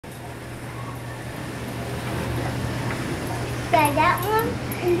try that one.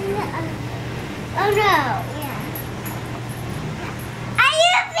 And then oh no, yeah. Are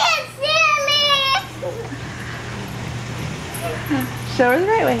you being silly? Show her the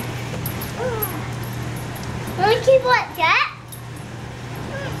right way. Want to keep like that?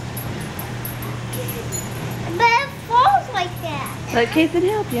 But it falls like that. Let Kason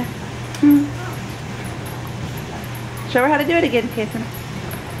help you. Show her how to do it again, Kason.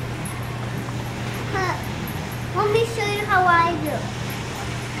 Let me show you how I do.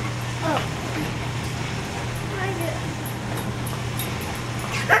 Oh. I do.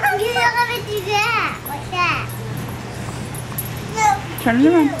 You don't let me do that. Like that. No. Turn it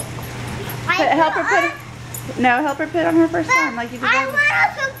around. Help her put it. No, help her put it on her first time, like you did. I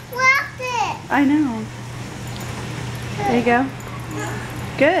want to flip it. I know. There you go.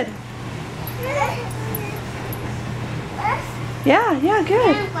 Good. Yeah,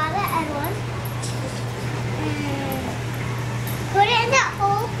 good. And grab it at once. Put it in that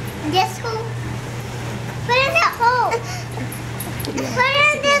hole. This hole. Put it in that hole. Put it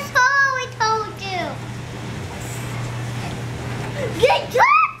in this hole we told you. Good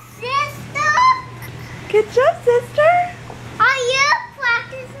job, sister. Good job, sister. Are you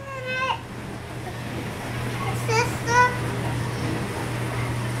practicing it, sister?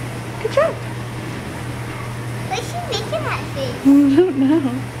 Good job. Why is she making that face? I don't know.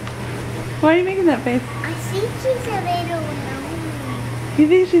 Why are you making that face? I think she's a little lonely. You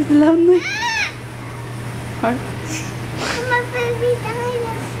think she's lonely? Huh? My baby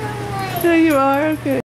dinosaur. There you are, okay.